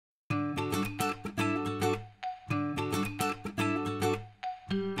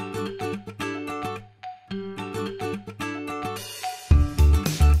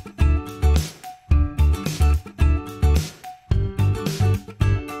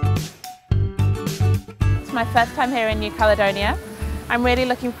my first time here in New Caledonia. I'm really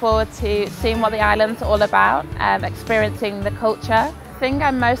looking forward to seeing what the island's all about, experiencing the culture. The thing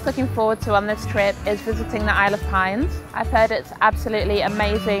I'm most looking forward to on this trip is visiting the Isle of Pines. I've heard it's absolutely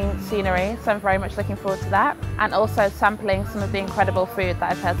amazing scenery, so I'm very much looking forward to that. And also sampling some of the incredible food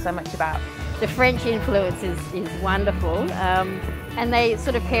that I've heard so much about. The French influence is wonderful, and they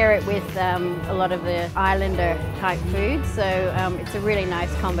sort of pair it with a lot of the islander type food, so it's a really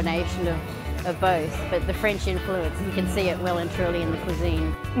nice combination of both. But the French influence, you can see it well and truly in the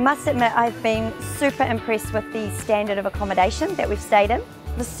cuisine. Must admit, I've been super impressed with the standard of accommodation that we've stayed in.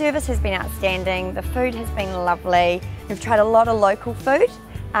 The service has been outstanding, the food has been lovely. We've tried a lot of local food,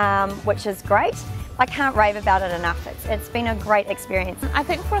 which is great. I can't rave about it enough. It's been a great experience. I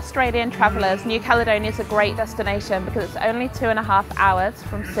think for Australian travellers, New Caledonia is a great destination because it's only 2.5 hours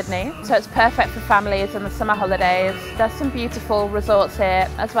from Sydney. So it's perfect for families in the summer holidays. There's some beautiful resorts here,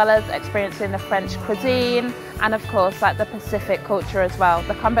 as well as experiencing the French cuisine and of course like the Pacific culture as well.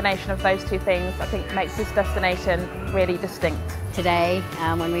 The combination of those two things I think makes this destination really distinct. Today,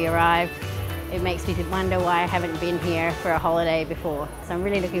 when we arrived, it makes me wonder why I haven't been here for a holiday before. So I'm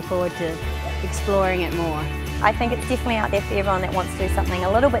really looking forward to exploring it more. I think it's definitely out there for everyone that wants to do something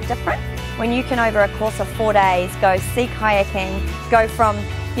a little bit different. When you can, over a course of 4 days, go sea kayaking, go from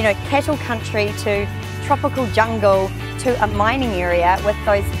cattle country to tropical jungle to a mining area with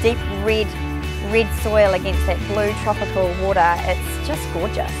those deep red soil against that blue tropical water, it's just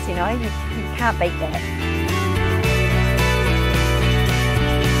gorgeous, you can't beat that.